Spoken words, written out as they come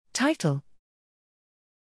Title: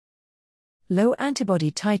 Low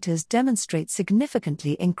antibody titers demonstrate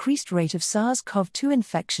significantly increased rate of SARS-CoV-2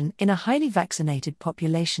 infection in a highly vaccinated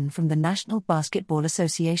population from the National Basketball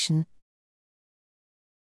Association.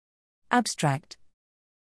 Abstract: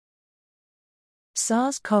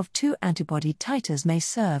 SARS-CoV-2 antibody titers may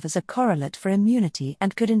serve as a correlate for immunity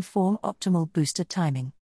and could inform optimal booster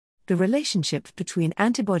timing. The relationship between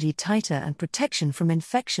antibody titer and protection from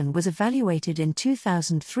infection was evaluated in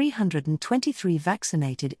 2,323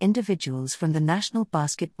 vaccinated individuals from the National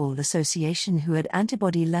Basketball Association who had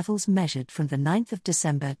antibody levels measured from the 9th of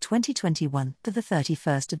December 2021 to the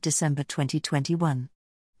 31st of December 2021.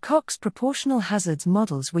 Cox proportional hazards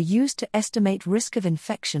models were used to estimate risk of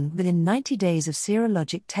infection within 90 days of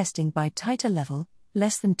serologic testing by titer level,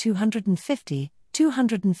 less than 250,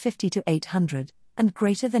 250 to 800, and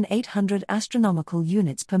greater than 800 astronomical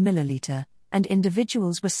units per milliliter, and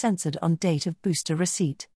individuals were censored on date of booster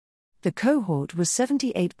receipt. The cohort was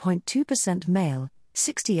 78.2% male,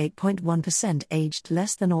 68.1% aged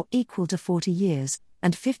less than or equal to 40 years,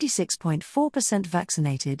 and 56.4%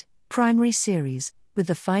 vaccinated, primary series, with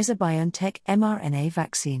the Pfizer-BioNTech mRNA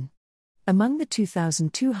vaccine. Among the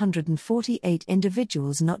 2,248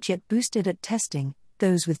 individuals not yet boosted at testing,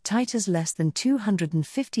 those with titers less than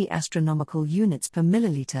 250 astronomical units per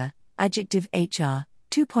milliliter, adjective HR,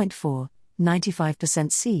 2.4,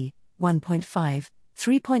 95% C, 1.5,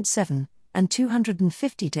 3.7, and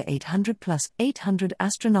 250 to 800 plus 800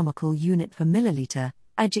 astronomical unit per milliliter,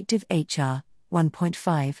 adjective HR,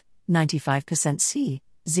 1.5, 95% C,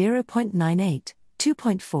 0.98,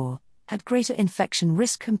 2.4, had greater infection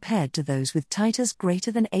risk compared to those with titers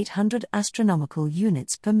greater than 800 astronomical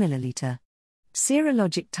units per milliliter.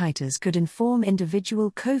 Serologic titers could inform individual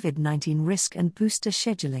COVID-19 risk and booster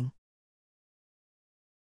scheduling.